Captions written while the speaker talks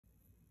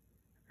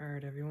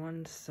Alright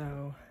everyone,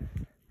 so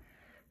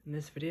in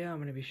this video I'm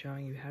going to be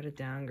showing you how to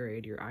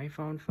downgrade your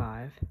iPhone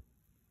 5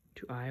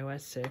 to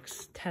iOS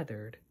 6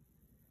 tethered.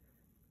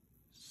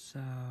 So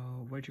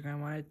what you're going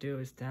to want to do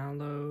is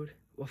download,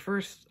 well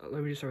first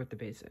let me just start with the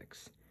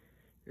basics.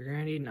 You're going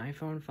to need an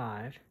iPhone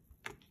 5,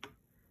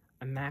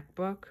 a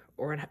MacBook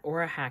or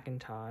a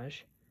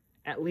Hackintosh,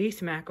 at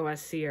least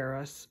macOS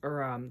Sierra,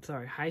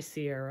 or High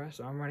Sierra,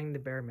 so I'm running the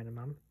bare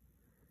minimum.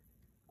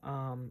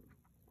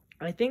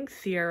 I think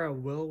Sierra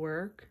will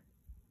work.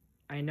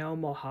 I know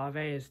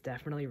Mojave is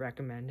definitely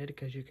recommended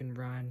because you can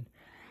run,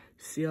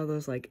 see all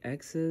those like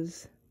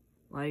X's?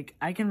 Like,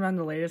 I can run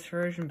the latest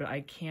version, but I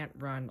can't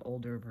run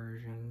older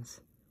versions.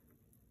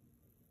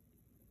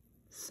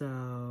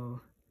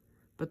 So,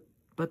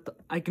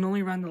 I can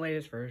only run the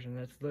latest version.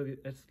 That's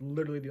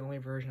literally the only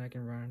version I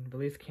can run. At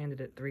least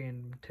Candidate 3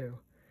 and 2.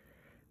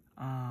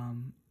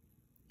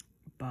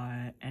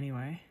 But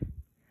anyway,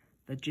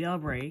 the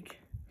jailbreak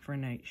for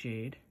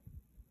N1ghtshade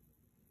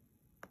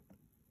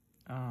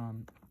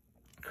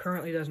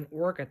currently doesn't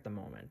work at the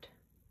moment.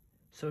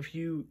 So if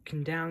you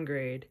can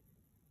downgrade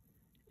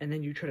and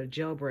then you try to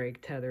jailbreak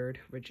tethered,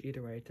 which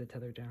either way it's a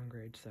tethered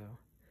downgrade, so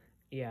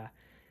yeah,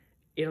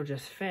 it'll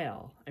just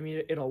fail. I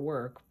mean, it'll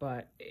work,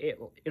 but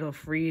it'll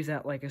freeze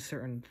at like a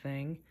certain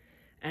thing.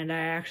 And I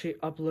actually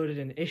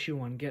uploaded an issue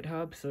on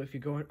GitHub, so if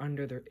you go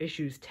under their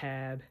issues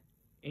tab,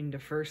 in the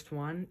first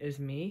one is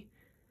me.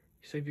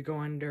 So if you go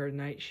under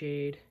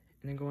N1ghtshade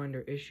and then go under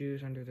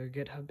issues under their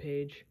GitHub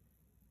page,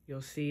 you'll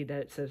see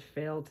that it says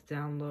failed to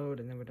download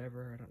and then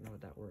whatever. I don't know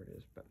what that word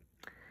is, but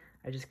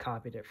I just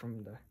copied it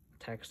from the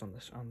text on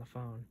the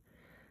phone.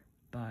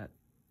 But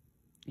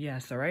yeah,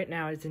 so right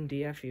now it's in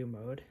DFU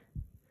mode.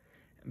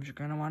 And what you're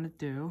gonna want to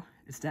do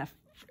is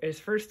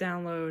first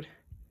download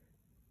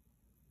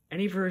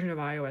any version of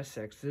iOS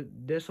 6.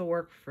 This will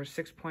work for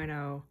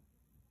 6.0,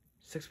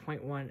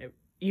 6.1,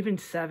 even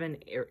 7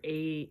 or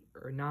 8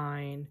 or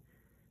 9.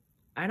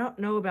 I don't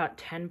know about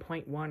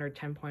 10.1 or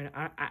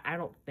 10.0. I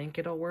don't think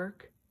it'll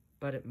work,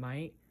 but it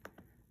might.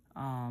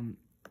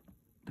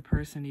 The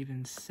person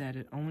even said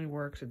it only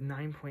works with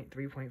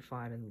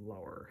 9.3.5 and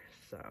lower.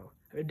 So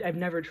I've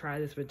never tried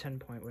this with 10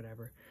 point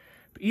whatever.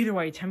 But either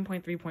way,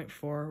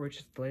 10.3.4, which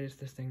is the latest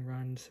this thing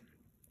runs,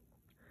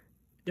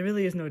 there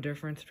really is no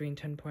difference between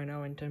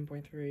 10.0 and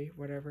 10.3,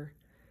 whatever.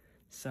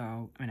 So,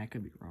 I mean, I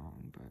could be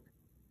wrong, but...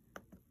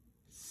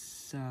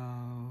 So,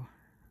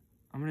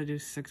 I'm going to do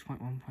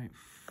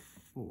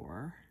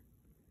 6.1.4.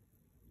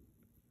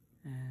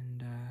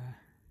 And,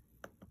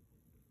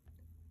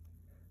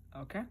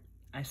 okay.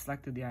 I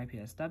selected the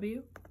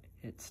iPsw,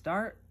 hit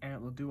start, and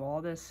it will do all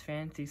this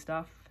fancy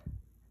stuff.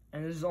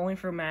 And this is only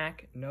for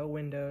Mac, no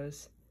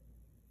Windows.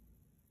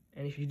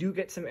 And if you do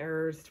get some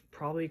errors, it's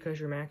probably because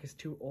your Mac is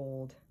too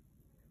old.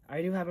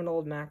 I do have an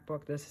old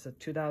MacBook. This is a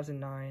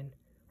 2009,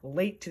 well,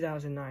 late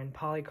 2009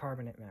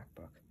 polycarbonate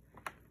MacBook.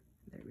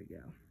 There we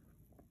go.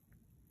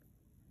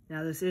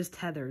 Now this is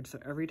tethered, so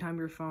every time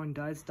your phone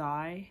does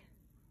die,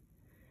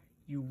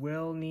 you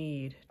will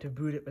need to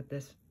boot it with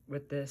this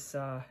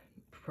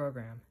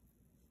program.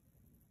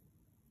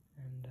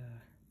 And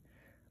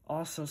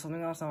also,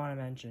 something else I want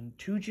to mention.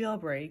 To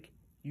jailbreak,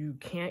 you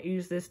can't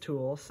use this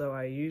tool, so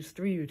I use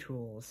 3U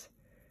tools.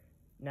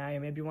 Now you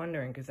may be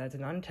wondering, because that's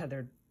an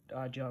untethered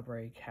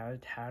jailbreak,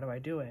 how do I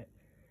do it?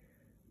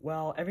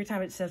 Well, every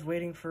time it says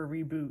waiting for a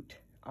reboot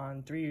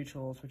on 3U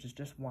tools, which is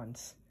just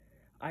once,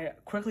 I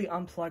quickly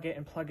unplug it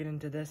and plug it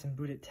into this and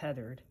boot it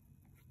tethered.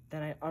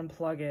 Then I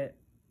unplug it,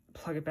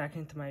 plug it back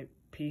into my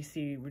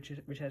PC,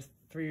 which has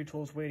 3U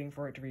tools waiting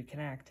for it to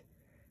reconnect,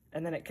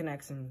 and then it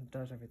connects and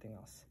does everything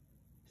else.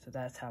 So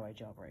that's how I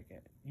jailbreak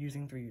it,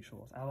 using 3U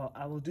tools.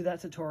 I will do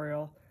that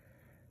tutorial,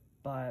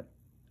 but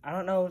I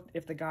don't know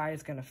if the guy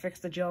is gonna fix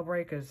the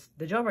jailbreak, because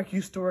the jailbreak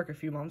used to work a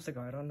few months ago.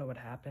 I don't know what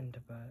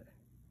happened, but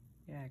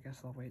yeah, I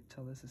guess I'll wait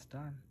till this is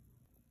done.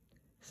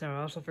 So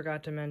I also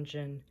forgot to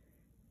mention,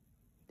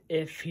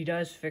 if he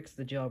does fix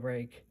the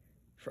jailbreak,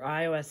 for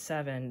iOS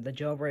 7, the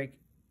jailbreak,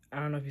 I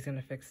don't know if he's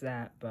gonna fix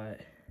that,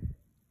 but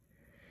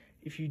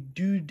if you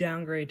do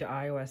downgrade to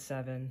iOS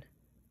 7,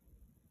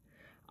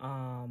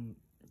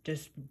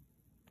 just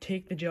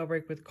take the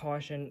jailbreak with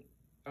caution.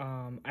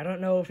 I don't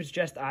know if it's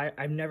just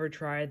I've never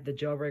tried the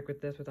jailbreak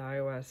with this with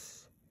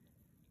iOS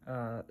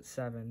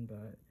 7,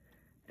 but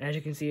as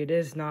you can see, it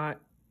is not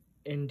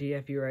in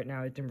DFU right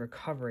now. It's in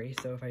recovery,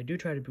 so if I do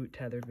try to boot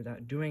tethered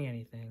without doing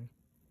anything,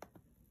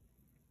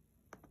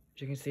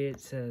 as you can see,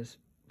 it says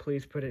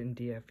please put it in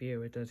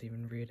DFU. It doesn't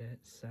even read it,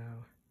 so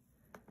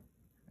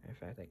in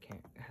fact I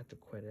have to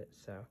quit it.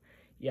 So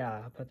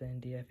yeah, I'll put that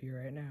in DFU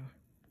right now.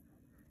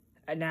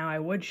 Now I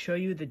would show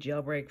you the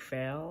jailbreak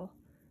fail,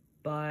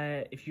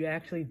 but if you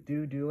actually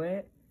do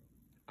it,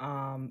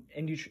 and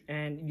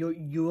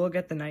you will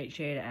get the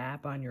N1ghtshade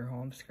app on your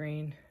home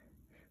screen,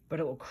 but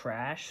it will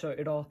crash. So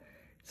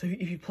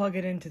if you plug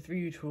it into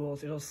 3U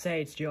tools, it'll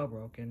say it's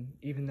jailbroken,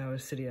 even though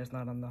Cydia's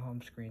not on the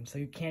home screen. So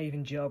you can't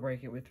even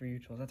jailbreak it with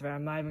 3U tools. That's right.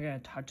 I'm not even gonna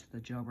touch the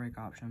jailbreak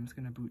option. I'm just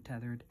gonna boot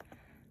tethered.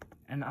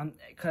 And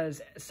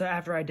so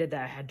after I did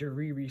that, I had to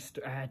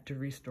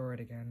restore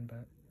it again,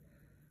 but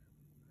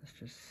Let's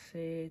just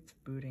say it's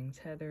booting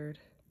tethered.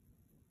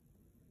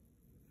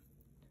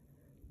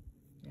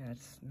 Yeah,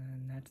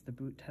 that's the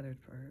boot tethered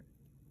part.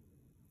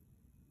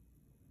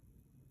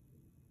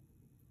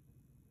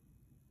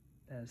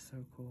 That is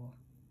so cool.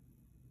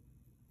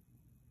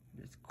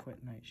 Just quit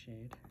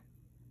Nightshade.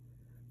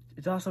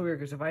 It's also weird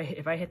because if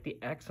I hit the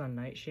X on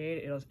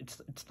Nightshade,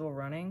 it's still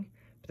running.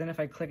 But then if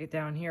I click it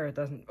down here, it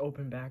doesn't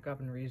open back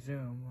up and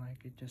resume.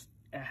 Like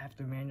I have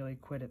to manually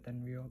quit it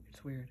then reopen.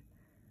 It's weird.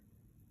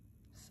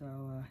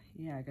 So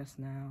yeah, I guess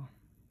now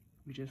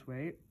we just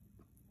wait.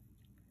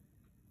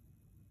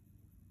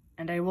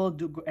 And I will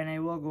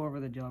go over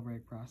the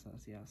jailbreak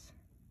process. Yes.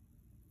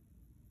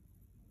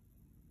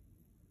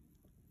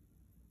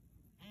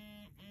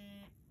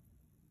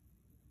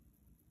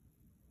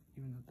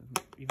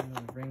 Even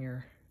though the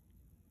ringer,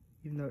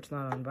 even though it's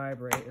not on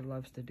vibrate, it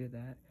loves to do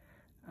that.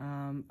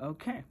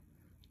 Okay,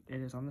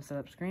 it is on the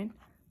setup screen.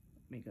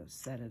 Let me go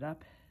set it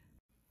up.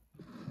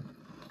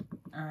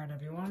 Alright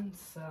everyone,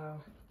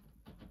 so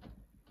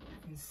you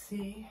can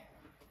see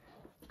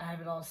I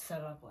have it all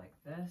set up like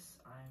this.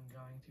 I'm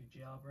going to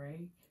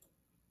jailbreak.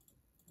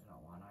 I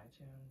don't want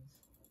iTunes.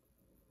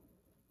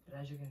 But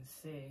as you can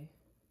see,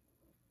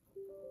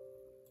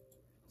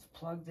 it's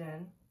plugged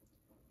in.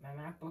 My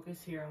MacBook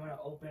is here. I'm going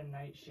to open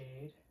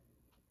Nightshade.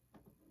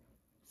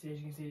 See, as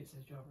you can see, it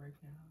says jailbreak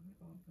now. Let me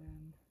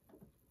open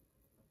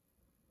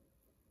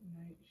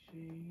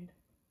Nightshade.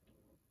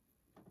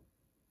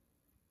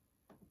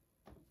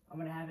 I'm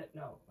going to have it,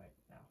 no, wait,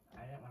 no.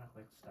 I didn't want to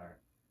click start.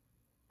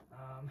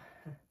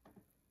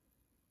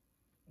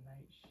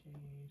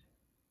 Nightshade.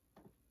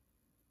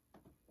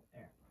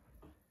 There.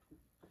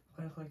 I'm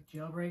going to click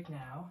jailbreak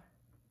now.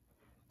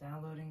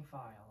 Downloading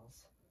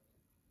files.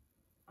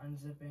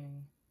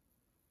 Unzipping.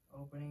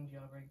 Opening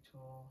jailbreak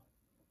tool,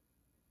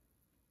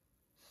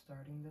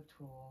 starting the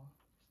tool,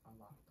 just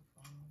unlock the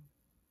phone.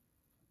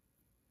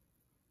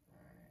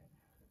 Alright.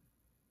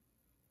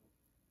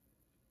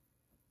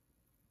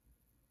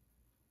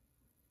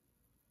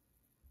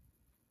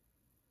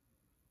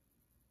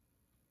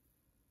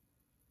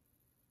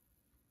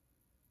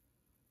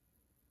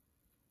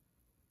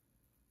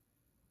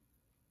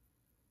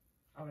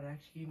 Oh, it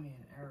actually gave me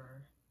an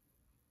error.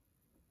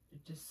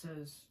 It just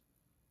says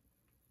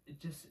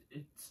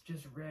it's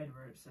just red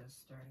where it says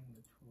starting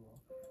the tool.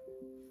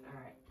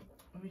 Alright,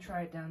 let me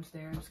try it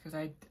downstairs,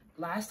 because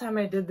last time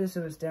I did this,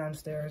 it was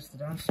downstairs. The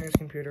downstairs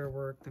computer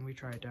worked, then we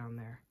try it down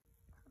there.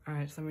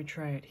 Alright, so let me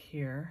try it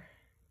here.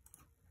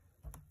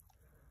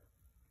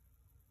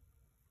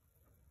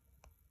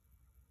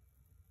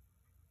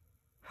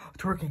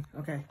 It's working,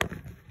 okay.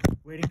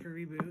 Waiting for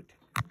reboot.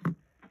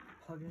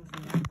 Plug it into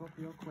the MacBook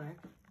real quick.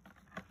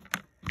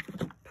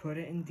 Put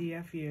it in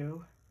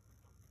DFU.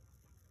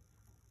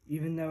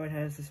 Even though it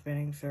has the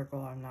spinning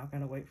circle, I'm not going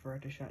to wait for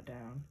it to shut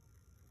down.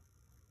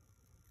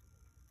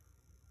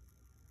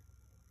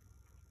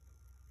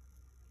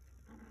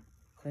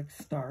 Click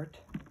start.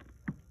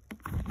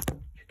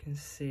 You can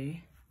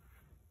see,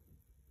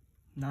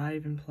 not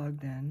even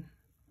plugged in.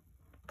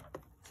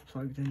 It's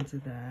plugged into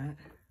that.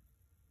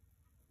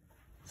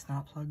 It's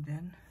not plugged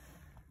in.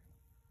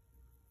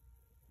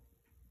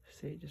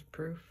 See, just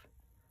proof.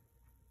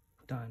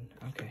 Done.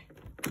 Okay.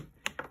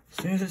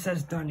 As soon as it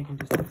says done, you can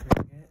just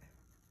unplug it.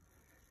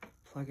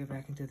 Plug it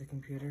back into the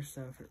computer,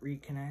 so if it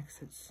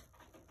reconnects, it's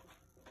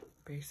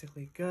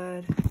basically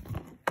good.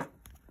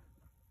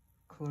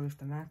 Close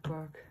the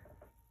MacBook.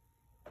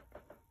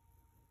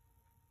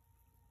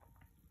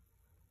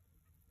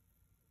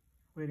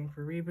 Waiting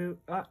for reboot.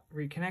 Ah,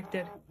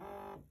 reconnected.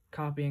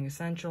 Copying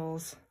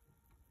essentials.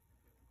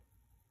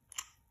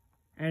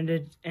 And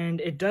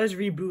it does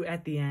reboot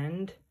at the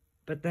end,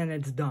 but then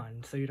it's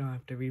done, so you don't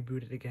have to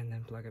reboot it again,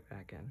 then plug it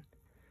back in.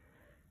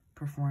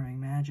 Performing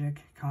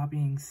magic,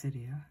 copying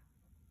Cydia.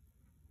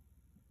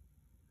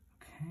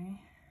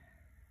 Okay.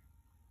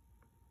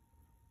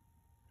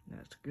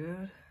 That's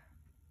good.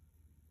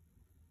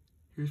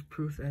 Here's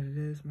proof that it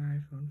is my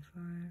iPhone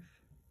 5.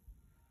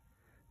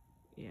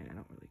 Yeah, I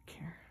don't really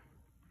care.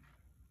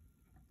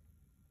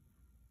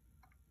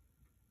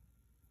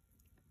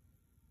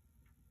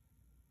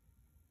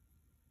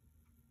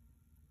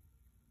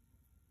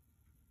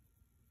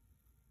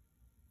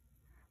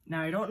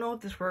 Now, I don't know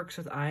if this works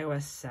with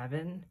iOS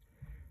 7,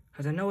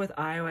 because I know with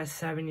iOS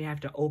 7 you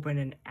have to open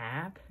an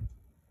app,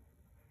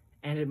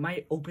 and it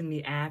might open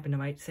the app and it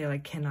might say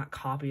like cannot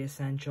copy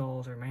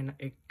essentials, or might not,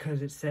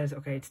 because it says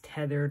okay it's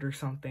tethered or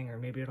something, or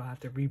maybe it'll have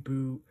to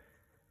reboot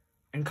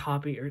and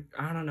copy, or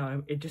I don't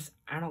know.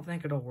 I don't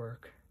think it'll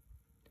work.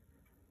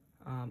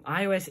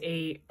 iOS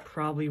 8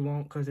 probably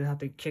won't, because it'll have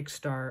to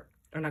kickstart,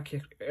 or not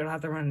kick, it'll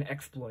have to run an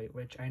exploit,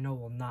 which I know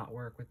will not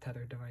work with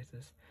tethered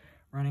devices.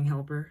 Running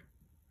helper.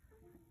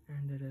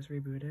 And it is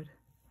rebooted.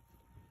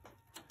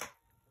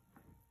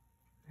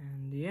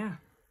 And yeah.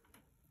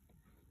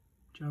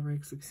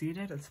 Jailbreak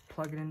succeeded. Let's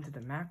plug it into the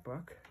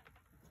MacBook.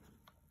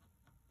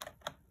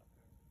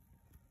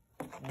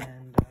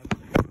 And put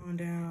the phone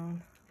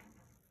down.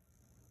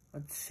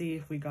 Let's see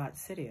if we got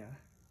Cydia.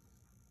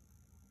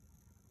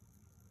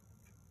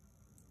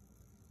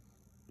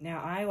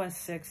 Now, iOS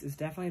 6 is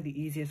definitely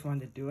the easiest one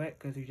to do it,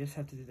 because you just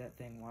have to do that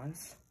thing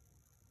once.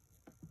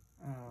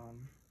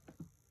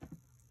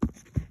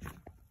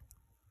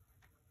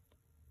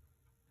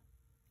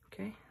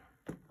 Okay.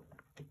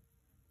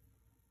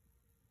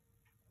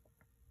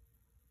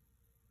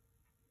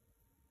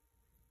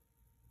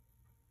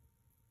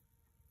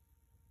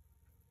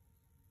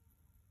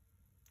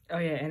 Oh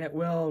yeah, and it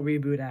will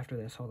reboot after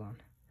this, hold on.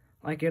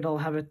 Like, it'll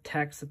have a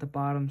text at the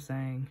bottom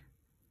saying,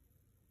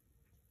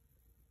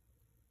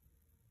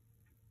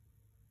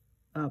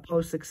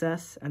 post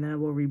success, and then it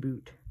will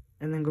reboot,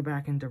 and then go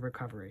back into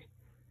recovery,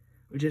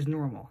 which is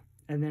normal.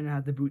 And then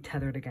have the boot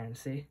tethered again,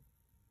 see?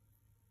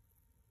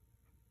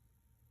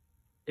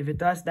 If it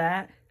does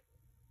that,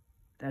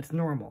 that's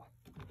normal.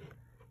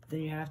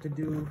 Then you have to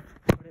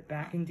put it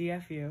back in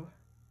DFU.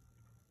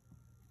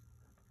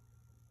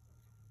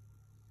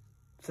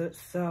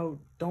 So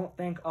don't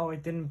think, oh,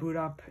 it didn't boot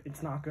up,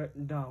 it's not good.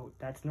 No,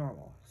 that's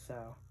normal.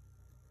 So,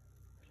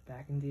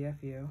 back in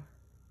DFU.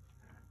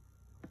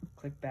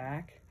 Click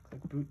back,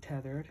 click boot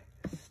tethered,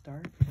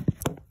 start.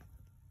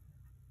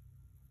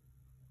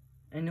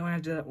 And you only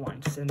have to do that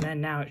once, and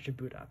then now it should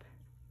boot up.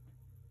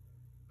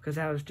 Because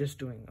I was just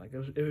doing, like, it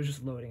was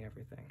just loading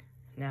everything.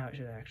 Now it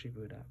should actually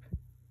boot up.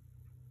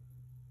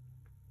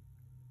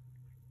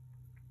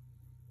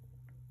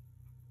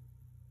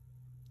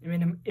 I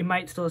mean, it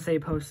might still say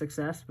post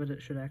success, but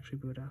it should actually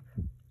boot up.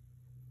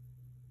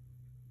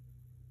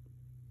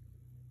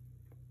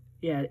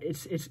 Yeah,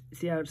 it's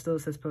see how it still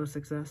says post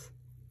success?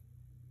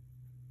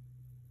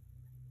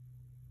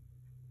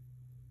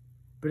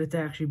 But it's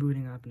actually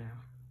booting up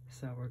now,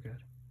 so we're good.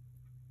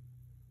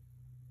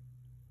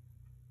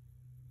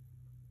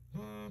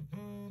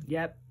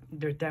 Yep,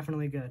 they're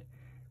definitely good.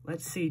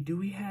 Let's see, do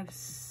we have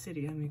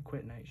City? Let me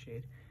quit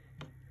Nightshade.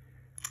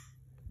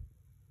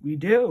 We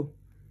do.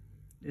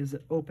 Is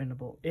it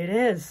openable? It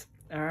is.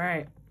 All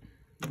right.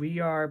 We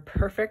are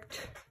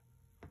perfect.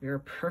 We are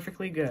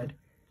perfectly good.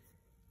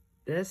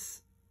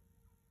 This,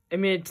 I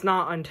mean, it's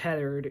not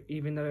untethered,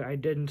 even though I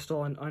did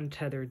install an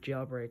untethered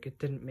jailbreak. It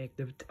didn't make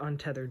the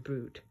untethered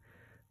boot.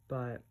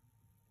 But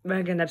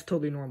again, that's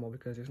totally normal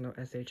because there's no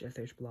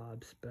SH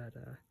blobs. But,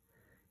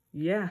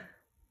 yeah.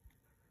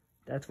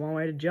 That's one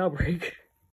way to jailbreak.